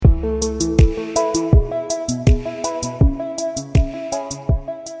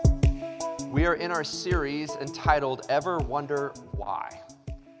in our series entitled Ever Wonder Why?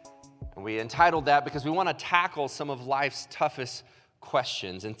 And we entitled that because we want to tackle some of life's toughest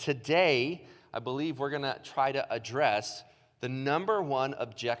questions. And today, I believe we're going to try to address the number one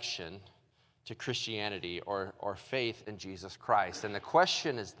objection to Christianity or faith in Jesus Christ. And the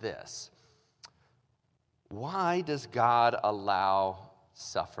question is this: why does God allow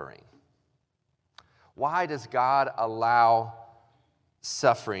suffering? Why does God allow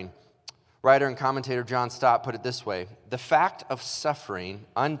suffering? Writer and commentator John Stott put it this way: the fact of suffering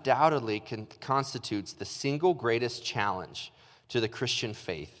undoubtedly constitutes the single greatest challenge to the Christian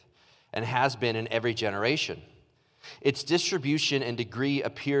faith and has been in every generation. Its distribution and degree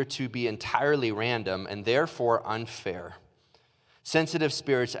appear to be entirely random and therefore unfair. Sensitive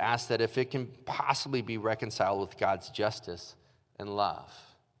spirits ask that if it can possibly be reconciled with God's justice and love.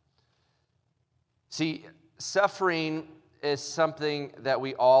 See, suffering is something that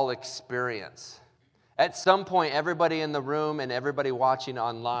we all experience. At some point, everybody in the room and everybody watching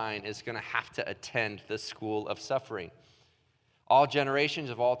online is going to have to attend the school of suffering. All generations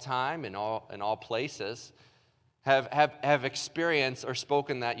of all time and all places have experienced or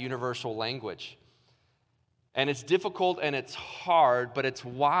spoken that universal language. And it's difficult and it's hard, but it's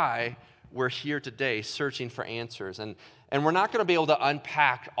why we're here today searching for answers. And we're not going to be able to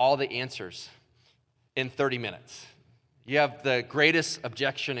unpack all the answers in 30 minutes. You have the greatest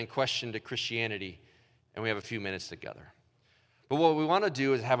objection and question to Christianity, and we have a few minutes together. But what we want to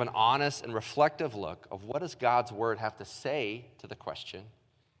do is have an honest and reflective look of what does God's word have to say to the question.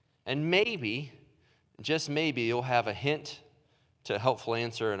 And maybe, just maybe, you'll have a hint to a helpful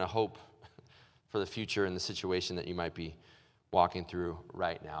answer and a hope for the future in the situation that you might be walking through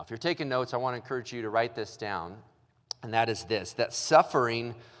right now. If you're taking notes, I want to encourage you to write this down, and that is this: that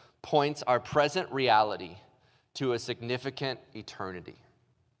suffering points our present reality to a significant eternity.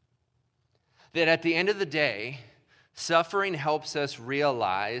 That at the end of the day, suffering helps us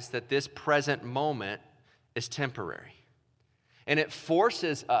realize that this present moment is temporary. And it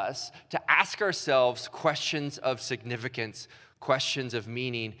forces us to ask ourselves questions of significance, questions of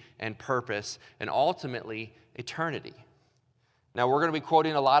meaning and purpose, and ultimately eternity. Now, we're going to be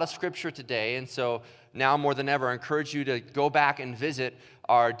quoting a lot of scripture today, and so now more than ever, I encourage you to go back and visit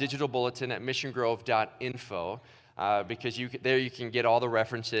our digital bulletin at missiongrove.info because there you can get all the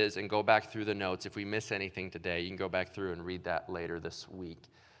references and go back through the notes. If we miss anything today, you can go back through and read that later this week.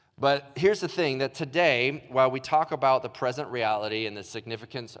 But here's the thing, that today, while we talk about the present reality and the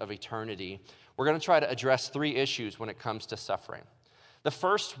significance of eternity, we're going to try to address three issues when it comes to suffering. The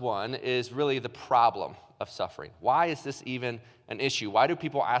first one is really the problem of suffering. Why is this even an issue? Why do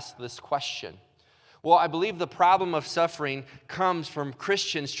people ask this question? Well, I believe the problem of suffering comes from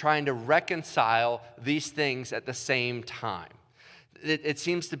Christians trying to reconcile these things at the same time. It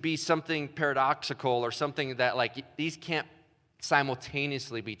seems to be something paradoxical or something that these can't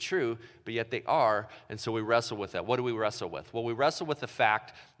simultaneously be true, but yet they are, and so we wrestle with that. What do we wrestle with? Well, we wrestle with the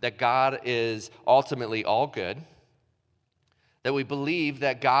fact that God is ultimately all good, that we believe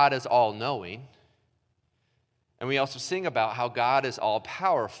that God is all-knowing, and we also sing about how God is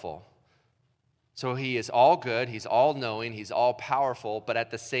all-powerful. So he is all good, he's all-knowing, he's all-powerful, but at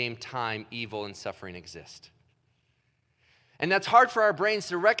the same time, evil and suffering exist. And that's hard for our brains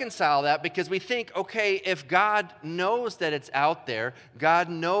to reconcile that because we think, okay, if God knows that it's out there, God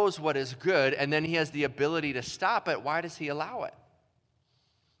knows what is good, and then he has the ability to stop it, why does he allow it?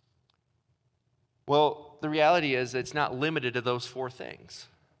 Well, the reality is it's not limited to those four things.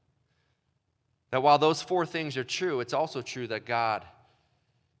 That while those four things are true, it's also true that God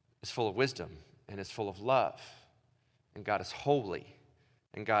is full of wisdom and is full of love, and God is holy,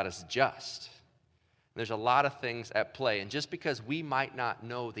 and God is just. There's a lot of things at play, and just because we might not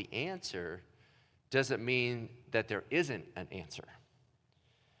know the answer doesn't mean that there isn't an answer.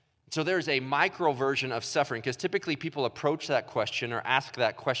 So there's a micro version of suffering, because typically people approach that question or ask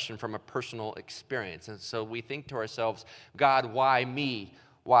that question from a personal experience. And so we think to ourselves, God, why me?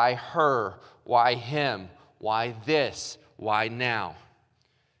 Why her? Why him? Why this? Why now?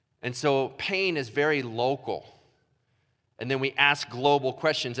 And so pain is very local. And then we ask global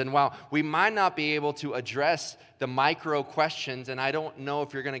questions. And while we might not be able to address the micro questions, and I don't know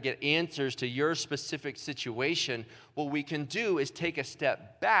if you're going to get answers to your specific situation, what we can do is take a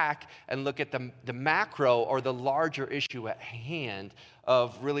step back and look at the macro or the larger issue at hand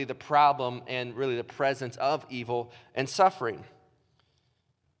of really the problem and really the presence of evil and suffering.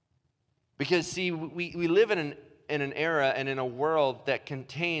 Because, see, we live in an era and in a world that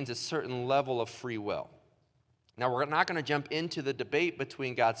contains a certain level of free will. Now, we're not going to jump into the debate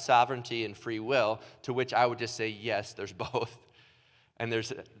between God's sovereignty and free will, to which I would just say, yes, there's both. And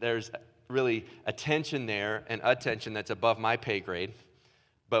there's really a tension there and a tension that's above my pay grade,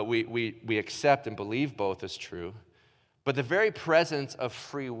 but we accept and believe both as true. But the very presence of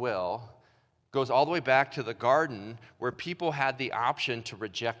free will goes all the way back to the garden, where people had the option to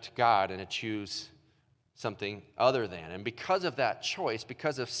reject God and to choose something other than. And because of that choice,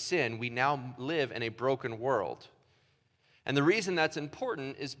 because of sin, we now live in a broken world. And the reason that's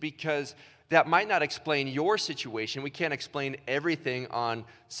important is because that might not explain your situation. We can't explain everything on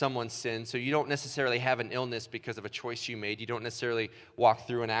someone's sin. So you don't necessarily have an illness because of a choice you made. You don't necessarily walk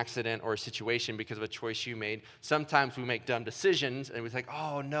through an accident or a situation because of a choice you made. Sometimes we make dumb decisions and we think,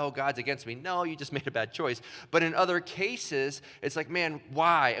 oh no, God's against me. No, you just made a bad choice. But in other cases, it's like, man,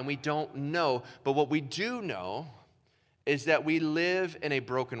 why? And we don't know. But what we do know is that we live in a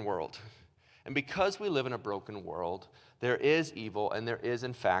broken world. And because we live in a broken world, there is evil and there is,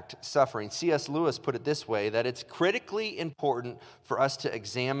 in fact, suffering. C.S. Lewis put it this way, that it's critically important for us to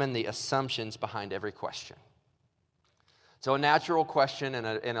examine the assumptions behind every question. So a natural question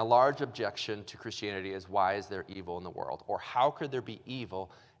and a large objection to Christianity is, why is there evil in the world? Or how could there be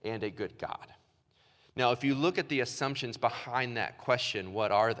evil and a good God? Now, if you look at the assumptions behind that question,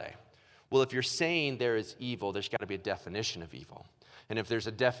 what are they? Well, if you're saying there is evil, there's got to be a definition of evil. And if there's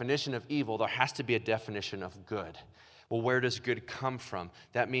a definition of evil, there has to be a definition of good. Well, where does good come from?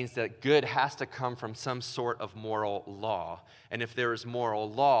 That means that good has to come from some sort of moral law. And if there is moral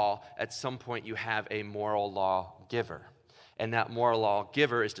law, at some point you have a moral law giver. And that moral law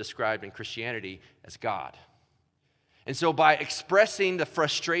giver is described in Christianity as God. And so by expressing the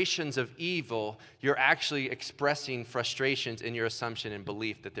frustrations of evil, you're actually expressing frustrations in your assumption and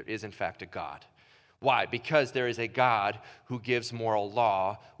belief that there is, in fact, a God. Why? Because there is a God who gives moral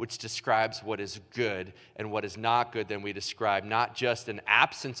law, which describes what is good and what is not good. Then we describe not just an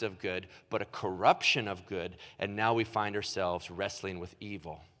absence of good, but a corruption of good. And now we find ourselves wrestling with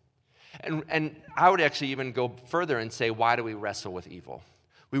evil. And I would actually even go further and say, why do we wrestle with evil?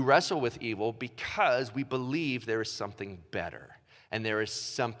 We wrestle with evil because we believe there is something better, and there is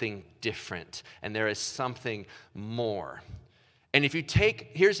something different, and there is something more. And if you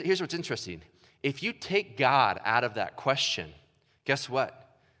take, here's what's interesting. If you take God out of that question, guess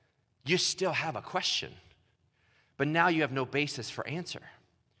what? You still have a question, but now you have no basis for answer,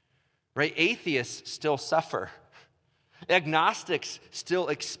 right? Atheists still suffer. Agnostics still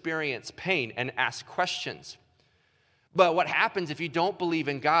experience pain and ask questions. But what happens if you don't believe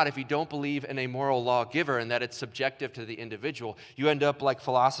in God, if you don't believe in a moral lawgiver and that it's subjective to the individual, you end up like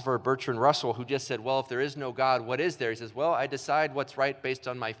philosopher Bertrand Russell, who just said, well, if there is no God, what is there? He says, well, I decide what's right based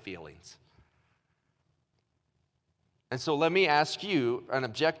on my feelings. And so let me ask you an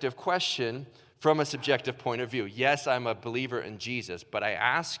objective question from a subjective point of view. Yes, I'm a believer in Jesus, but I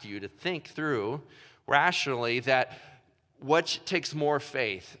ask you to think through rationally that what takes more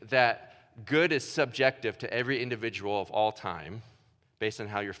faith, that good is subjective to every individual of all time, based on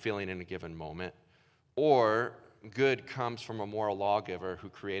how you're feeling in a given moment, or good comes from a moral lawgiver who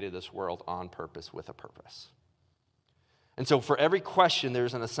created this world on purpose with a purpose. And so for every question,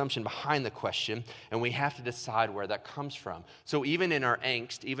 there's an assumption behind the question, and we have to decide where that comes from. So even in our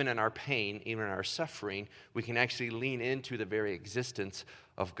angst, even in our pain, even in our suffering, we can actually lean into the very existence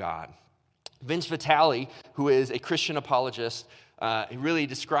of God. Vince Vitale, who is a Christian apologist, he really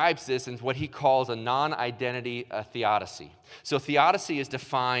describes this in what he calls a non-identity theodicy. So theodicy is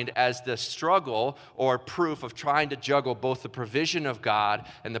defined as the struggle or proof of trying to juggle both the provision of God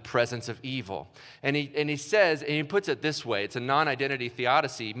and the presence of evil. And he says, and he puts it this way, it's a non-identity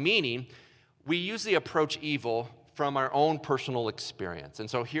theodicy, meaning we usually approach evil from our own personal experience. And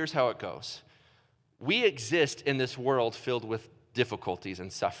so here's how it goes. We exist in this world filled with difficulties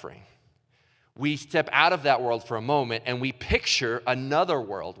and suffering. We step out of that world for a moment and we picture another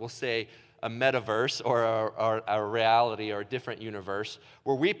world. We'll say a metaverse or a reality or a different universe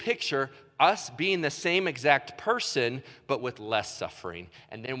where we picture us being the same exact person but with less suffering.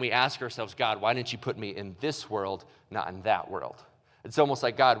 And then we ask ourselves, God, why didn't you put me in this world, not in that world? It's almost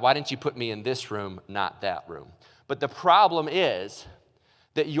like, God, why didn't you put me in this room, not that room? But the problem is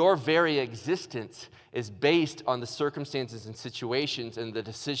that your very existence is based on the circumstances and situations and the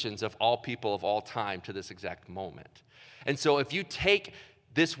decisions of all people of all time to this exact moment. And so if you take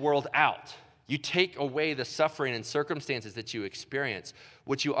this world out, you take away the suffering and circumstances that you experience,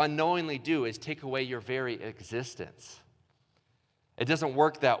 what you unknowingly do is take away your very existence. It doesn't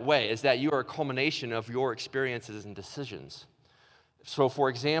work that way. It's that you are a culmination of your experiences and decisions. So for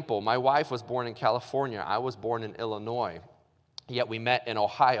example, my wife was born in California. I was born in Illinois. Yet we met in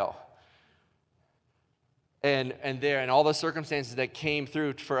Ohio. And all the circumstances that came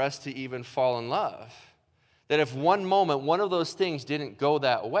through for us to even fall in love. That if one moment, one of those things didn't go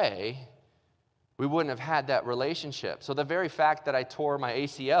that way, we wouldn't have had that relationship. So the very fact that I tore my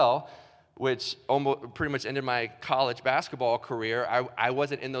ACL, which almost pretty much ended my college basketball career, I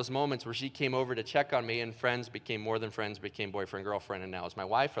wasn't in those moments where she came over to check on me, and friends became more than friends, became boyfriend, girlfriend, and now is my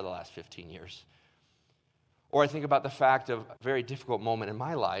wife for the last 15 years. Or I think about the fact of a very difficult moment in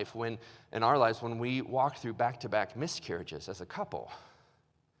my life, in our lives, when we walked through back-to-back miscarriages as a couple.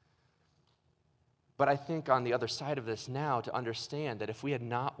 But I think on the other side of this now, to understand that if we had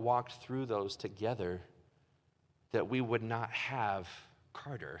not walked through those together, that we would not have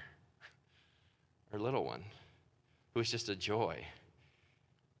Carter, our little one, who is just a joy.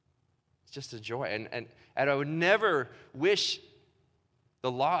 It's just a joy. And I would never wish the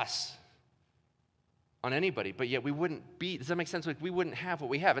loss on anybody, but yet we wouldn't be, does that make sense? Like we wouldn't have what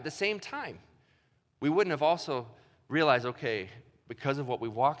we have. At the same time, we wouldn't have also realized, okay, because of what we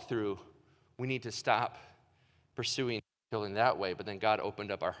walked through, we need to stop pursuing children that way. But then God opened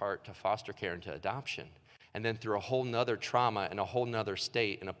up our heart to foster care and to adoption. And then through a whole nother trauma and a whole nother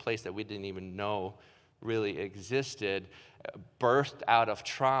state in a place that we didn't even know really existed, birthed out of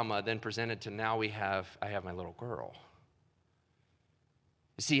trauma, then presented to now I have my little girl.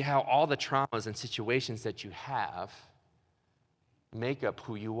 You see how all the traumas and situations that you have make up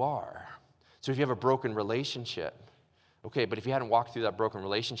who you are. So if you have a broken relationship, okay, but if you hadn't walked through that broken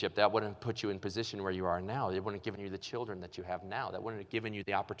relationship, that wouldn't have put you in position where you are now. It wouldn't have given you the children that you have now. That wouldn't have given you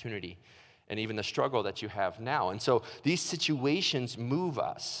the opportunity and even the struggle that you have now. And so these situations move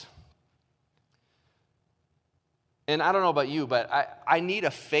us. And I don't know about you, but I need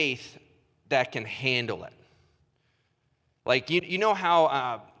a faith that can handle it. Like, you know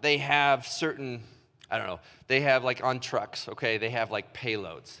how they have certain, I don't know, they have like on trucks, okay, they have like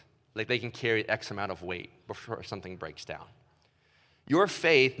payloads. Like they can carry X amount of weight before something breaks down. Your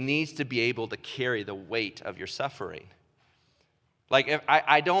faith needs to be able to carry the weight of your suffering. Like, if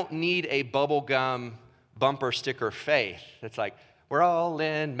I don't need a bubblegum bumper sticker faith. It's like, we're all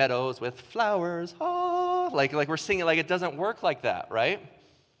in meadows with flowers, oh, like we're singing, like it doesn't work like that, right?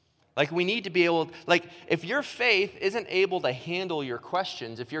 Like we need to be able, like if your faith isn't able to handle your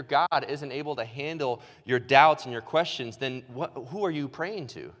questions, if your God isn't able to handle your doubts and your questions, then who are you praying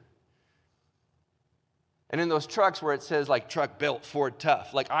to? And in those trucks where it says like truck built, Ford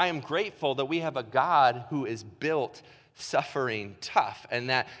tough, like I am grateful that we have a God who is built suffering tough, and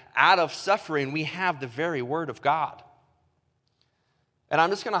that out of suffering we have the very word of God. And I'm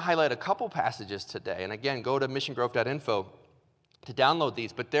just going to highlight a couple passages today. And again, go to missiongrove.info to download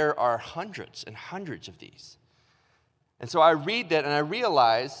these, but there are hundreds and hundreds of these. And so I read that and I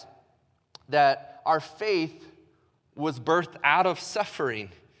realize that our faith was birthed out of suffering,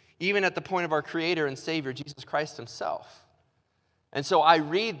 even at the point of our Creator and Savior, Jesus Christ himself. And so I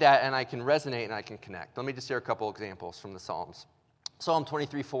read that and I can resonate and I can connect. Let me just share a couple examples from the Psalms. Psalm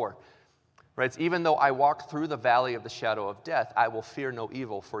 23:4 writes, even though I walk through the valley of the shadow of death, I will fear no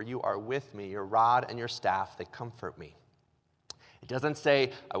evil, for you are with me. Your rod and your staff, they comfort me. It doesn't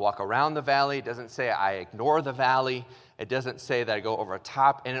say I walk around the valley. It doesn't say I ignore the valley. It doesn't say that I go over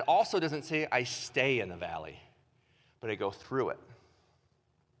top. And it also doesn't say I stay in the valley, but I go through it.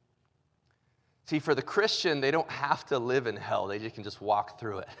 See, for the Christian, they don't have to live in hell. They can just walk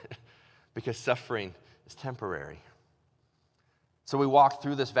through it because suffering is temporary. So we walk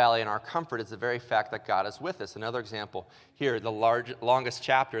through this valley, and our comfort is the very fact that God is with us. Another example here, the longest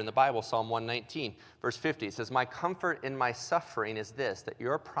chapter in the Bible, Psalm 119, verse 50. It says, my comfort in my suffering is this, that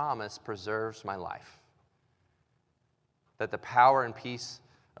your promise preserves my life, that the power and peace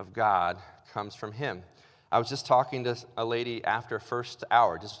of God comes from him. I was just talking to a lady after first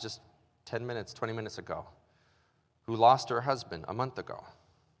hour, just 10 minutes, 20 minutes ago, who lost her husband a month ago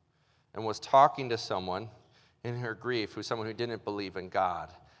and was talking to someone in her grief, who's someone who didn't believe in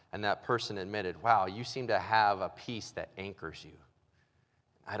God. And that person admitted, wow, you seem to have a peace that anchors you.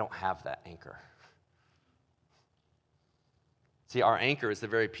 I don't have that anchor. See, our anchor is the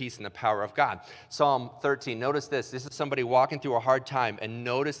very peace and the power of God. Psalm 13, notice this. This is somebody walking through a hard time, and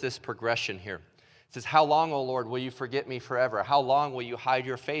notice this progression here. It says, how long, O Lord, will you forget me forever? How long will you hide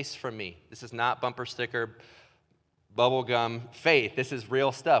your face from me? This is not bumper sticker, bubblegum faith. This is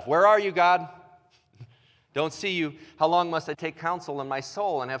real stuff. Where are you, God? Don't see you. How long must I take counsel in my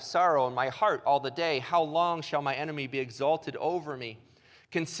soul and have sorrow in my heart all the day? How long shall my enemy be exalted over me?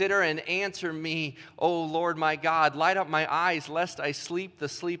 Consider and answer me, O Lord my God. Light up my eyes, lest I sleep the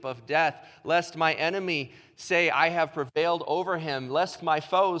sleep of death, lest my enemy say, I have prevailed over him, lest my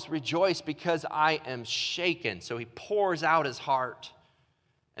foes rejoice because I am shaken. So he pours out his heart.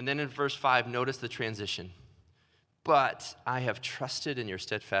 And then in verse 5, notice the transition. But I have trusted in your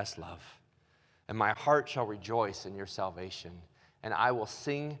steadfast love, and my heart shall rejoice in your salvation. and I will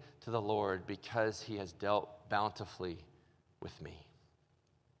sing to the Lord because he has dealt bountifully with me.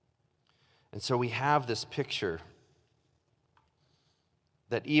 And so we have this picture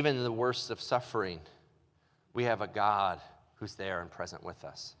that even in the worst of suffering, we have a God who's there and present with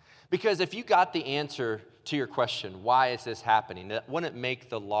us. Because if you got the answer to your question, why is this happening, that wouldn't make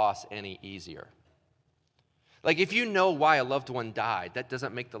the loss any easier. Like if you know why a loved one died, that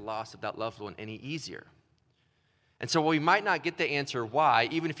doesn't make the loss of that loved one any easier. And so we might not get the answer why.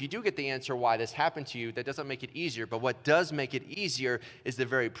 Even if you do get the answer why this happened to you, that doesn't make it easier. But what does make it easier is the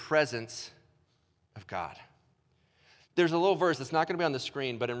very presence of God. There's a little verse that's not going to be on the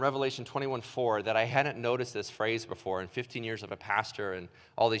screen, but in Revelation 21:4 that I hadn't noticed this phrase before in 15 years of a pastor and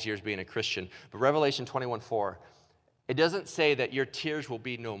all these years being a Christian. But Revelation 21:4, it doesn't say that your tears will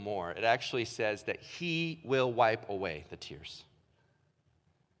be no more. It actually says that he will wipe away the tears.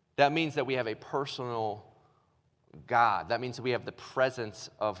 That means that we have a personal God. That means that we have the presence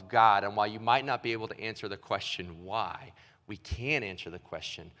of God. And while you might not be able to answer the question why, we can answer the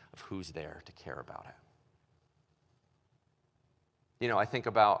question of who's there to care about it. You know, I think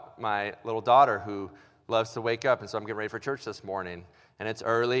about my little daughter who loves to wake up, and so I'm getting ready for church this morning, and it's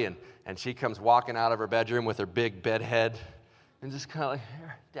early, and she comes walking out of her bedroom with her big bed head, and just kind of like,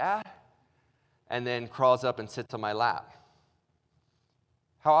 "Here, Dad," and then crawls up and sits on my lap.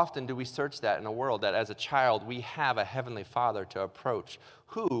 How often do we search that in a world that as a child we have a heavenly Father to approach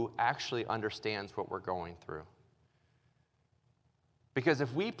who actually understands what we're going through? Because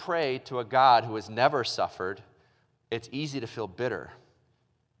if we pray to a God who has never suffered, it's easy to feel bitter.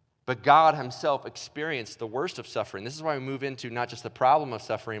 But God himself experienced the worst of suffering. This is why we move into not just the problem of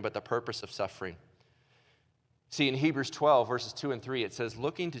suffering, but the purpose of suffering. See, in Hebrews 12, verses 2 and 3, it says,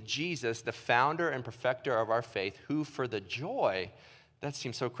 "Looking to Jesus, the founder and perfecter of our faith, who for the joy," that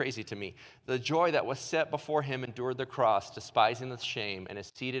seems so crazy to me, "the joy that was set before him endured the cross, despising the shame, and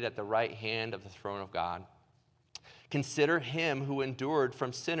is seated at the right hand of the throne of God. Consider him who endured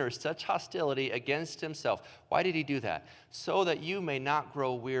from sinners such hostility against himself." Why did he do that? "So that you may not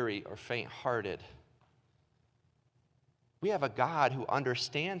grow weary or faint-hearted." We have a God who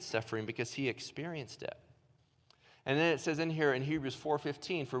understands suffering because he experienced it. And then it says in here in Hebrews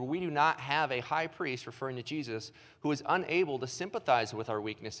 4:15, "For we do not have a high priest," referring to Jesus, "who is unable to sympathize with our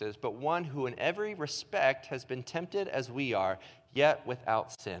weaknesses, but one who in every respect has been tempted as we are, yet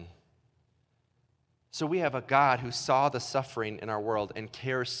without sin." So we have a God who saw the suffering in our world and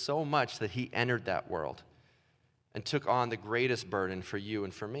cares so much that he entered that world and took on the greatest burden for you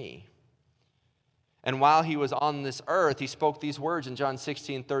and for me. And while he was on this earth, he spoke these words in John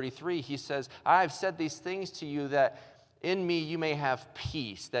 16:33. He says, "I have said these things to you that in me you may have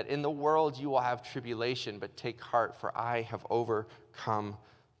peace, that in the world you will have tribulation, but take heart, for I have overcome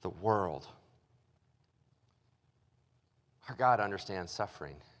the world." Our God understands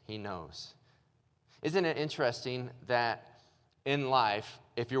suffering. He knows. Isn't it interesting that in life,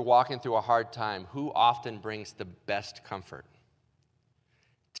 if you're walking through a hard time, who often brings the best comfort?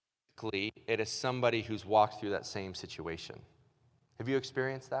 Typically, it is somebody who's walked through that same situation. Have you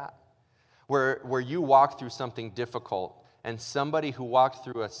experienced that? Where you walk through something difficult, and somebody who walked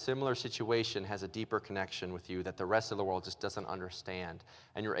through a similar situation has a deeper connection with you that the rest of the world just doesn't understand.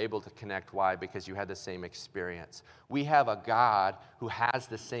 And you're able to connect. Why? Because you had the same experience. We have a God who has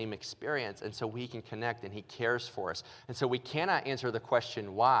the same experience, and so we can connect, and he cares for us. And so we cannot answer the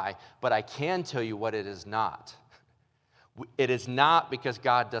question why, but I can tell you what it is not. It is not because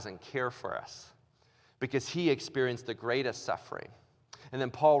God doesn't care for us, because he experienced the greatest suffering. And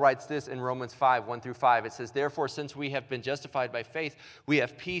then Paul writes this in Romans 5:1-5. It says, "Therefore, since we have been justified by faith, we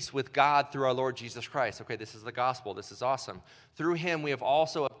have peace with God through our Lord Jesus Christ." Okay, this is the gospel. This is awesome. "Through him we have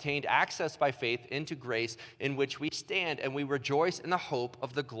also obtained access by faith into grace in which we stand, and we rejoice in the hope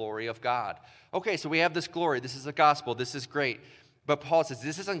of the glory of God." Okay, so we have this glory. This is the gospel. This is great. But Paul says,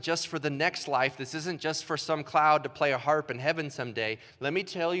 this isn't just for the next life. This isn't just for some cloud to play a harp in heaven someday. Let me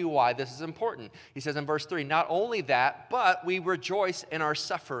tell you why this is important. He says in verse 3, "Not only that, but we rejoice in our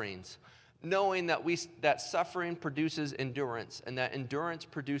sufferings, knowing that suffering produces endurance, and that endurance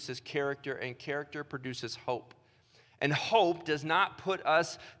produces character, and character produces hope. And hope does not put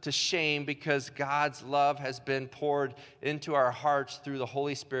us to shame, because God's love has been poured into our hearts through the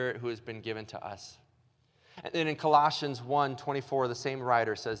Holy Spirit who has been given to us." And then in Colossians 1:24, the same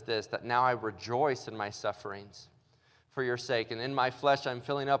writer says this, that "Now I rejoice in my sufferings for your sake, and in my flesh I'm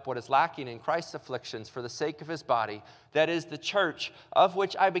filling up what is lacking in Christ's afflictions for the sake of his body, that is the church, of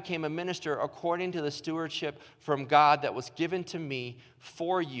which I became a minister according to the stewardship from God that was given to me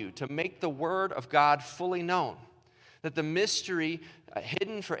for you, to make the word of God fully known, that the mystery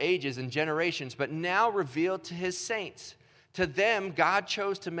hidden for ages and generations, but now revealed to his saints, To them, God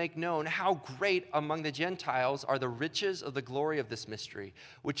chose to make known how great among the Gentiles are the riches of the glory of this mystery,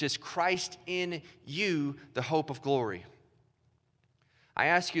 which is Christ in you, the hope of glory. I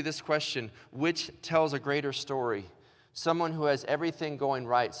ask you this question: which tells a greater story? Someone who has everything going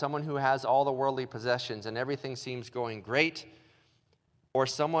right, someone who has all the worldly possessions and everything seems going great, or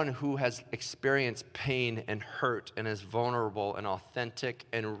someone who has experienced pain and hurt and is vulnerable and authentic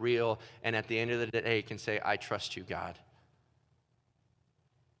and real, and at the end of the day can say, I trust you, God?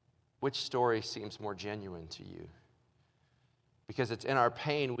 Which story seems more genuine to you? Because it's in our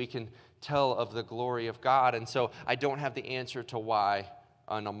pain we can tell of the glory of God. And so I don't have the answer to why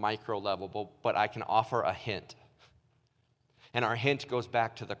on a micro level, but I can offer a hint. And our hint goes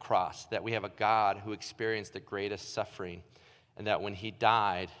back to the cross, that we have a God who experienced the greatest suffering, and that when he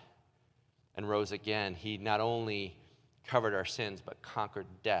died and rose again, he not only covered our sins, but conquered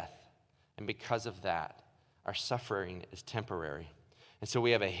death. And because of that, our suffering is temporary. And so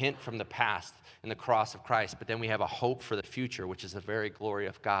we have a hint from the past in the cross of Christ, but then we have a hope for the future, which is the very glory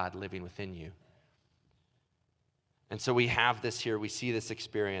of God living within you. And so we have this here. We see this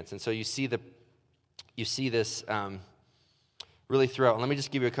experience. And so you see this really throughout. And let me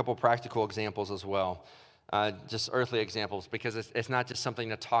just give you a couple practical examples as well, just earthly examples, because it's not just something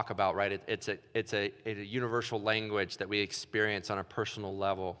to talk about, right? It's a universal language that we experience on a personal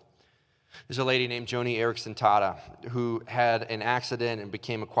level. There's a lady named Joni Eareckson Tada who had an accident and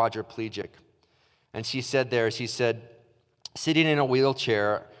became a quadriplegic. And she said, sitting in a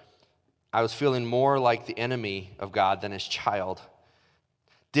wheelchair, I was feeling more like the enemy of God than his child.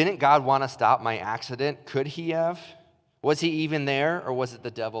 Didn't God want to stop my accident? Could he have? Was he even there, or was it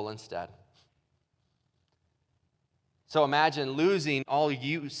the devil instead? So imagine losing all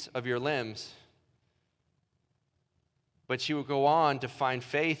use of your limbs. But she would go on to find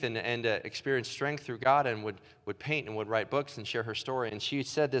faith and experience strength through God, and would paint and would write books and share her story. And she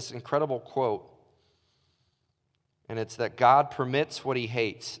said this incredible quote, and it's that God permits what he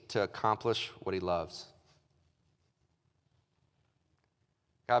hates to accomplish what he loves.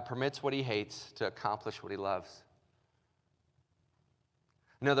 God permits what he hates to accomplish what he loves.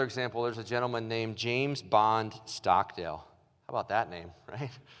 Another example, there's a gentleman named James Bond Stockdale. How about that name, right?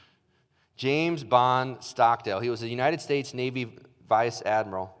 James Bond Stockdale. He was a United States Navy Vice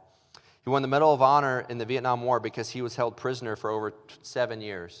Admiral. He won the Medal of Honor in the Vietnam War because he was held prisoner for over 7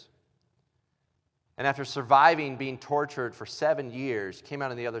 years. And after surviving being tortured for 7 years, came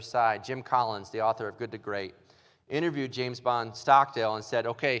out on the other side. Jim Collins, the author of Good to Great, interviewed James Bond Stockdale and said,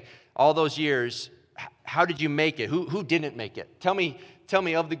 okay, all those years, how did you make it? Who didn't make it? Tell me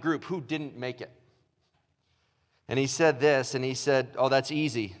of the group, who didn't make it? And he said this, and he said, oh, that's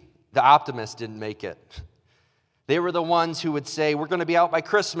easy. The optimists didn't make it. They were the ones who would say, we're going to be out by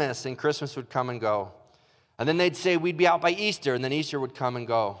Christmas, and Christmas would come and go. And then they'd say, we'd be out by Easter, and then Easter would come and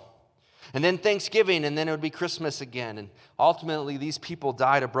go. And then Thanksgiving, and then it would be Christmas again. And ultimately, these people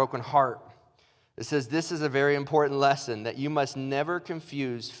died a broken heart. It says, this is a very important lesson, that you must never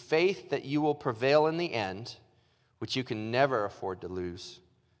confuse faith that you will prevail in the end, which you can never afford to lose,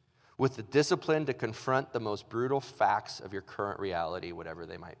 with the discipline to confront the most brutal facts of your current reality, whatever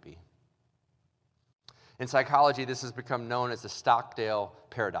they might be. In psychology, this has become known as the Stockdale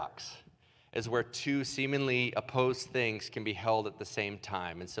paradox, is where two seemingly opposed things can be held at the same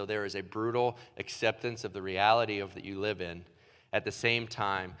time. And so there is a brutal acceptance of the reality of that you live in, at the same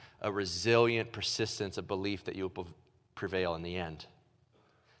time, a resilient persistence of belief that you will prevail in the end.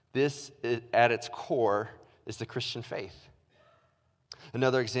 This, at its core, is the Christian faith.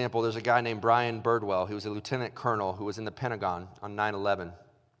 Another example, there's a guy named Brian Birdwell. He was a lieutenant colonel who was in the Pentagon on 9/11.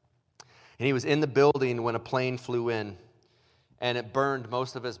 And he was in the building when a plane flew in, and it burned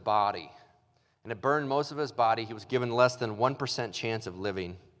most of his body. And it burned most of his body. He was given less than 1% chance of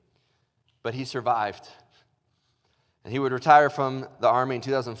living, but he survived. And he would retire from the Army in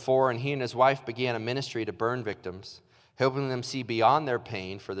 2004, and he and his wife began a ministry to burn victims, helping them see beyond their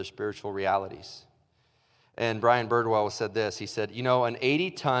pain for their spiritual realities. And Brian Birdwell said this. He said, an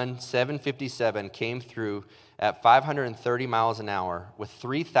 80-ton 757 came through at 530 miles an hour with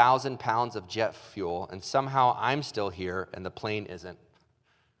 3,000 pounds of jet fuel, and somehow I'm still here and the plane isn't.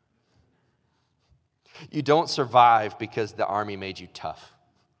 You don't survive because the Army made you tough.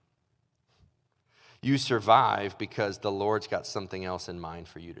 You survive because the Lord's got something else in mind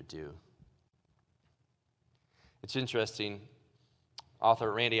for you to do. It's interesting.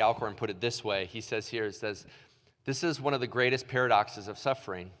 Author Randy Alcorn put it this way. He says here, this is one of the greatest paradoxes of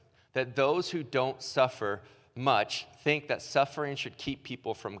suffering, that those who don't suffer much think that suffering should keep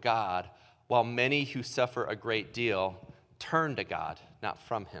people from God, while many who suffer a great deal turn to God, not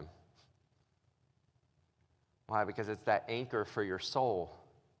from him. Why? Because it's that anchor for your soul.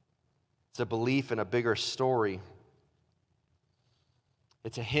 It's a belief in a bigger story.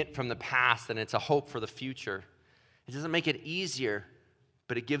 It's a hint from the past, and it's a hope for the future. It doesn't make it easier,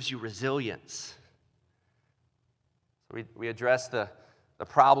 but it gives you resilience. So we address the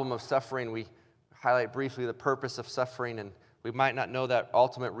problem of suffering. We highlight briefly the purpose of suffering, and we might not know that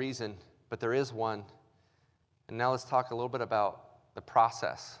ultimate reason, but there is one. And now let's talk a little bit about the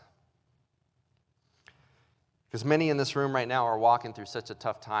process. Because many in this room right now are walking through such a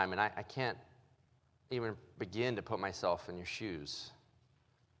tough time, and I can't even begin to put myself in your shoes.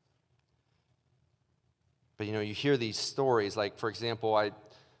 But you hear these stories, like, for example, I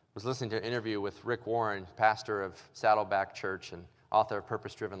was listening to an interview with Rick Warren, pastor of Saddleback Church and author of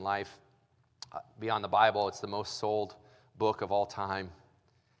Purpose Driven Life. Beyond the Bible, it's the most sold book of all time.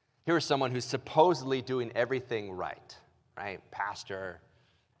 Here is someone who's supposedly doing everything right? Pastor,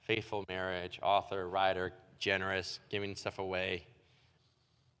 faithful marriage, author, writer, generous, giving stuff away.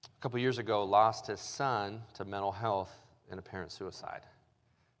 A couple years ago, lost his son to mental health and apparent suicide.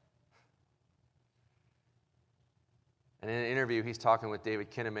 And in an interview, he's talking with David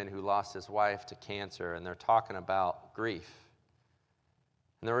Kinnaman, who lost his wife to cancer, and they're talking about grief.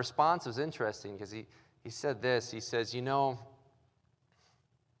 And the response was interesting because he said this. He says, in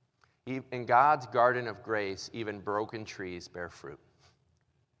God's garden of grace, even broken trees bear fruit.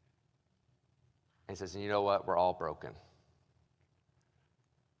 And he says, and you know what? We're all broken.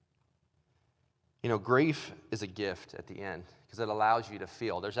 Grief is a gift at the end because it allows you to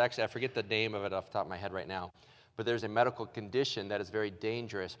feel. There's actually, I forget the name of it off the top of my head right now, but there's a medical condition that is very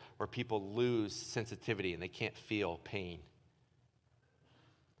dangerous where people lose sensitivity and they can't feel pain.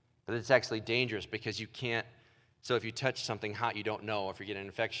 But it's actually dangerous because you can't, so if you touch something hot, you don't know. If you get an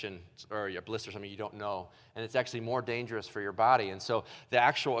infection or a blister or something, you don't know. And it's actually more dangerous for your body. And so the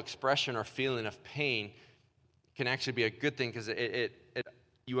actual expression or feeling of pain can actually be a good thing because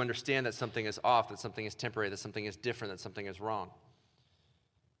you understand that something is off, that something is temporary, that something is different, that something is wrong.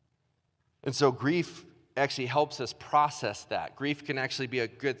 And so grief actually helps us process that. Grief can actually be a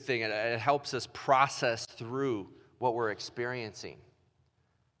good thing. It helps us process through what we're experiencing.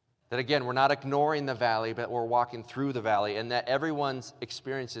 That again, we're not ignoring the valley, but we're walking through the valley, and that everyone's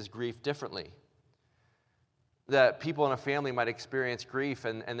experiences grief differently. That people in a family might experience grief,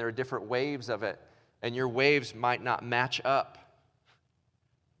 and there are different waves of it, and your waves might not match up.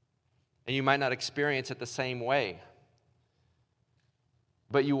 And you might not experience it the same way.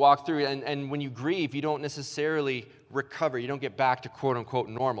 But you walk through it, and when you grieve, you don't necessarily recover. You don't get back to quote-unquote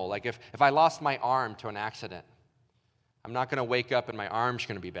normal. Like if I lost my arm to an accident, I'm not going to wake up and my arm's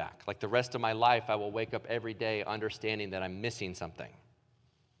going to be back. Like the rest of my life, I will wake up every day understanding that I'm missing something.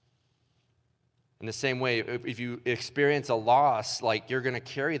 In the same way, if you experience a loss, like you're going to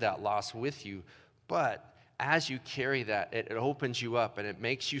carry that loss with you. But as you carry that, it opens you up and it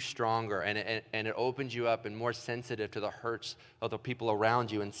makes you stronger and it opens you up and more sensitive to the hurts of the people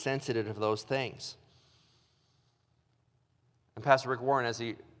around you and sensitive to those things. And Pastor Rick Warren, as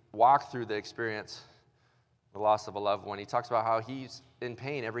he walked through the experience, the loss of a loved one, he talks about how he's in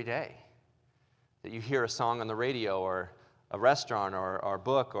pain every day. That you hear a song on the radio or a restaurant or a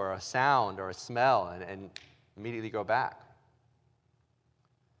book or a sound or a smell and immediately go back.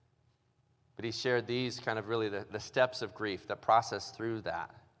 But he shared these kind of really the steps of grief that process through that.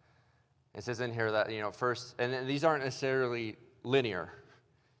 It says in here that, first, and these aren't necessarily linear.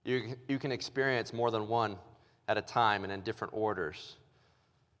 You can experience more than one at a time and in different orders.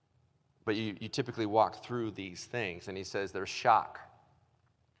 But you typically walk through these things. And he says there's shock.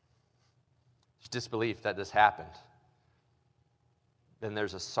 There's disbelief that this happened. Then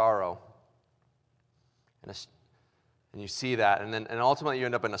there's a sorrow. And you see that. And ultimately you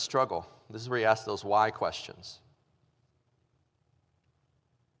end up in a struggle. This is where you ask those why questions.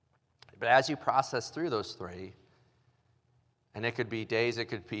 But as you process through those three, and it could be days, it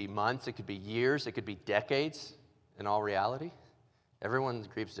could be months, it could be years, it could be decades in all reality. Everyone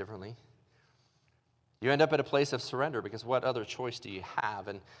grieves differently. You end up at a place of surrender because what other choice do you have?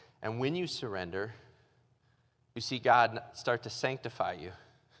 And when you surrender, you see God start to sanctify you.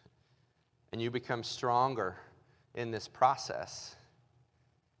 And you become stronger in this process.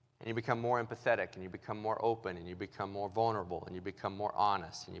 And you become more empathetic, and you become more open, and you become more vulnerable, and you become more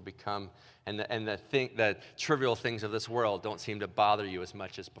honest, and you become, the trivial things of this world don't seem to bother you as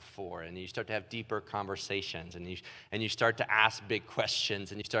much as before, and you start to have deeper conversations, and you start to ask big questions,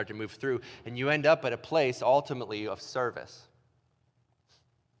 and you start to move through, and you end up at a place ultimately of service.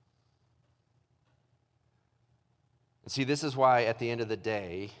 And see, this is why at the end of the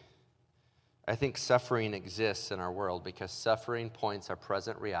day, I think suffering exists in our world because suffering points our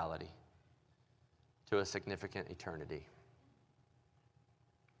present reality to a significant eternity.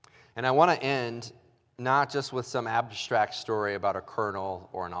 And I want to end not just with some abstract story about a colonel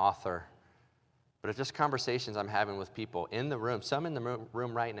or an author, but it's just conversations I'm having with people in the room, some in the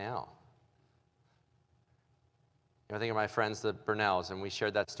room right now. I think of my friends, the Burnells, and we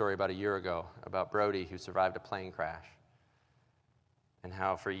shared that story about a year ago about Brody, who survived a plane crash, and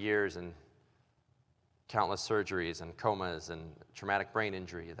how for years and countless surgeries and comas and traumatic brain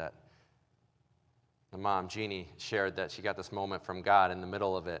injury that the mom, Jeannie, shared that she got this moment from God in the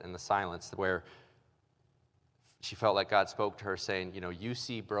middle of it, in the silence, where she felt like God spoke to her saying, you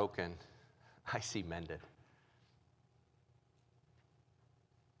see broken, I see mended.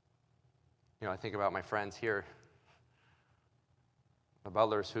 I think about my friends here, the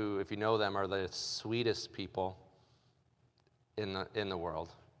Butlers, who, if you know them, are the sweetest people in the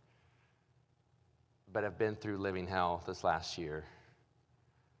world, but have been through living hell this last year.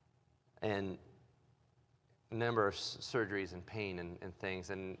 And a number of surgeries and pain and things,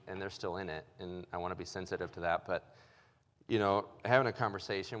 and they're still in it, and I want to be sensitive to that. But, having a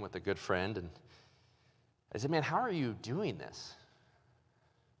conversation with a good friend, and I said, man, how are you doing this?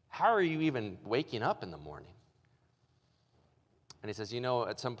 How are you even waking up in the morning? And he says,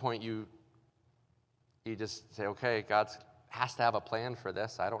 at some point you just say, okay, God has to have a plan for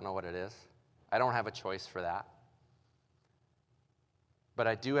this. I don't know what it is. I don't have a choice for that. But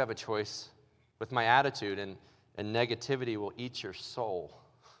I do have a choice with my attitude, and negativity will eat your soul.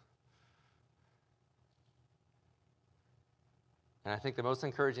 And I think the most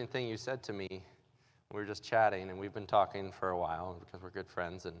encouraging thing you said to me, we were just chatting, and we've been talking for a while because we're good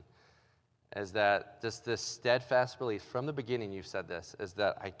friends, and is that just this steadfast belief, from the beginning you've said this, is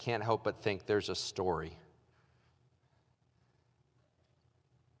that I can't help but think there's a story.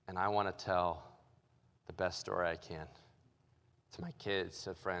 And I want to tell the best story I can to my kids,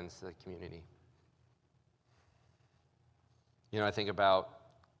 to friends, to the community. I think about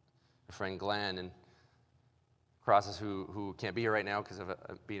a friend, Glenn, and Crosses, who can't be here right now because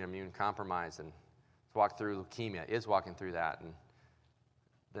of being immune compromised, and has walked through leukemia, is walking through that, and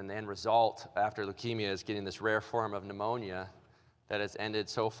then the end result after leukemia is getting this rare form of pneumonia that has ended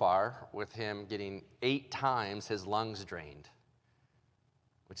so far with him getting 8 times his lungs drained,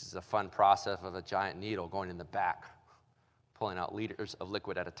 which is a fun process of a giant needle going in the back, pulling out liters of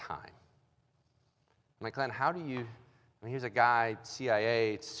liquid at a time. I'm like, Glenn, how do you, here's a guy,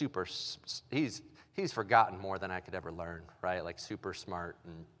 CIA, he's forgotten more than I could ever learn, right? Like super smart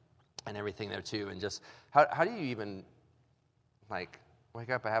and everything there too. And just, how do you even, wake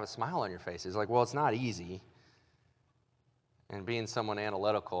up and have a smile on your face? He's like, well, it's not easy. And being someone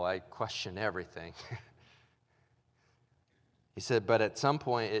analytical, I question everything. He said, but at some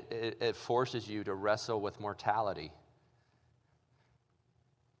point, it forces you to wrestle with mortality.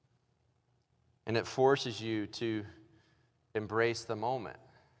 And it forces you to embrace the moment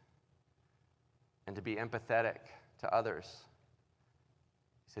and to be empathetic to others.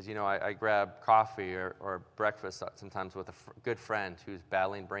 He says, I grab coffee or breakfast sometimes with a good friend who's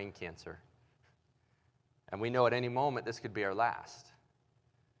battling brain cancer. And we know at any moment this could be our last.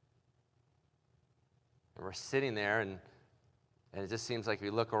 And we're sitting there, and it just seems like we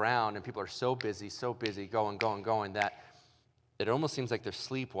look around and people are so busy, going, that it almost seems like they're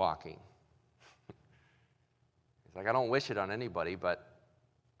sleepwalking. It's like, I don't wish it on anybody, but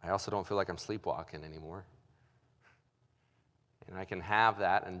I also don't feel like I'm sleepwalking anymore. And I can have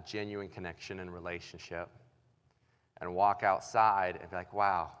that and genuine connection and relationship and walk outside and be like,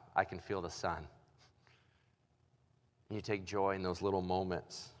 wow, I can feel the sun. And you take joy in those little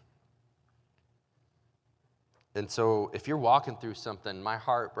moments. And so if you're walking through something, my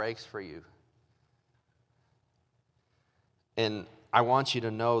heart breaks for you. And I want you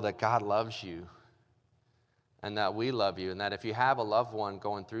to know that God loves you and that we love you, and that if you have a loved one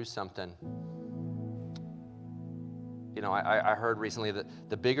going through something, I heard recently that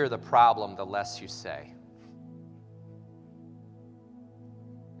the bigger the problem, the less you say.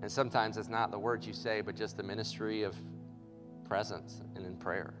 And sometimes it's not the words you say, but just the ministry of presence and in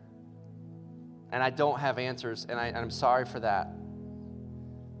prayer. And I don't have answers, and I'm sorry for that.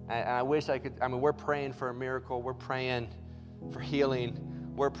 And I wish I could. We're praying for a miracle. We're praying for healing.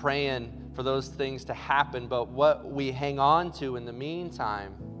 We're praying for those things to happen. But what we hang on to in the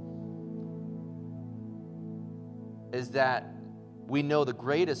meantime is that we know the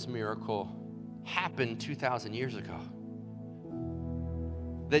greatest miracle happened 2,000 years ago.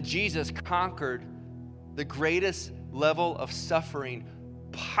 That Jesus conquered the greatest level of suffering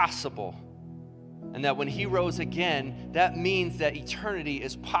possible And that when he rose again, that means that eternity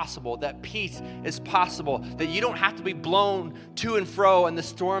is possible, that peace is possible, that you don't have to be blown to and fro in the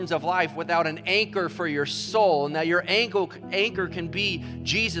storms of life without an anchor for your soul, and that your anchor can be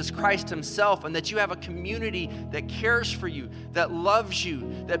Jesus Christ himself, and that you have a community that cares for you, that loves you,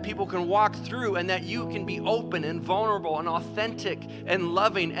 that people can walk through, and that you can be open and vulnerable and authentic and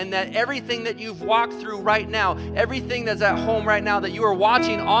loving, and that everything that you've walked through right now, everything that's at home right now, that you are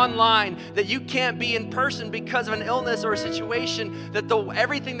watching online, that you can't be in person because of an illness or a situation, that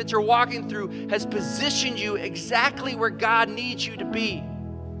everything that you're walking through has positioned you exactly where God needs you to be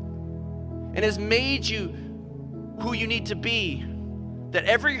and has made you who you need to be. That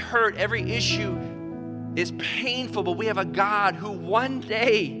every hurt, every issue is painful, but we have a God who one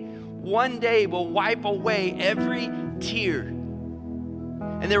day will wipe away every tear.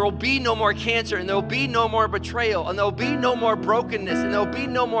 And there will be no more cancer, and there will be no more betrayal, and there will be no more brokenness, and there will be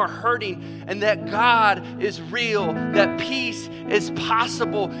no more hurting, and that God is real, that peace is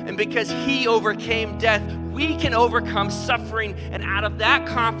possible, and because he overcame death, we can overcome suffering, and out of that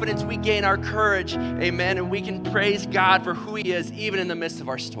confidence, we gain our courage, amen, and we can praise God for who he is, even in the midst of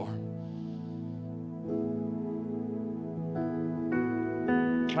our storm.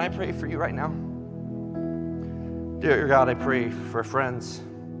 Can I pray for you right now? Dear God, I pray for friends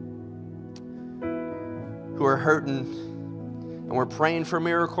who are hurting, and we're praying for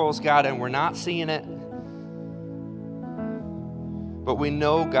miracles, God, and we're not seeing it. But we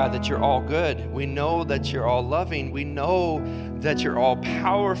know, God, that you're all good. We know that you're all loving. We know that you're all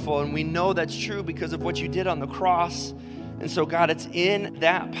powerful, and we know that's true because of what you did on the cross. And so, God, it's in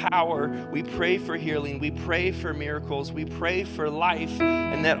that power we pray for healing, we pray for miracles, we pray for life,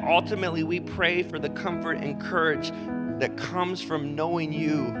 and that ultimately we pray for the comfort and courage that comes from knowing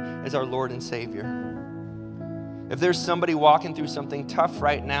you as our Lord and Savior. If there's somebody walking through something tough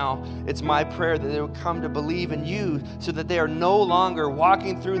right now, it's my prayer that they would come to believe in you so that they are no longer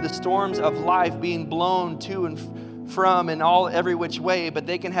walking through the storms of life, being blown to and from in every which way, but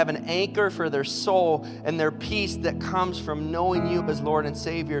they can have an anchor for their soul and their peace that comes from knowing you as Lord and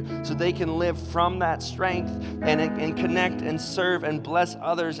Savior, so they can live from that strength and connect and serve and bless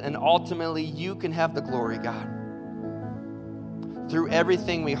others, and ultimately you can have the glory, God. Through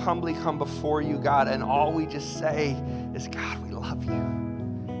everything, we humbly come before you, God, and all we just say is, God, we love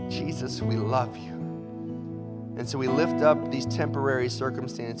you. Jesus, we love you. And so we lift up these temporary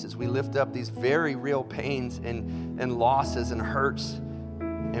circumstances. We lift up these very real pains and losses and hurts,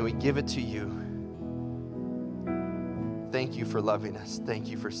 and we give it to you. Thank you for loving us. Thank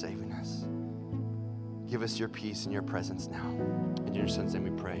you for saving us. Give us your peace and your presence now. In your Son's name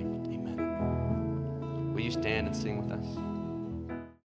we pray. Amen. Will you stand and sing with us?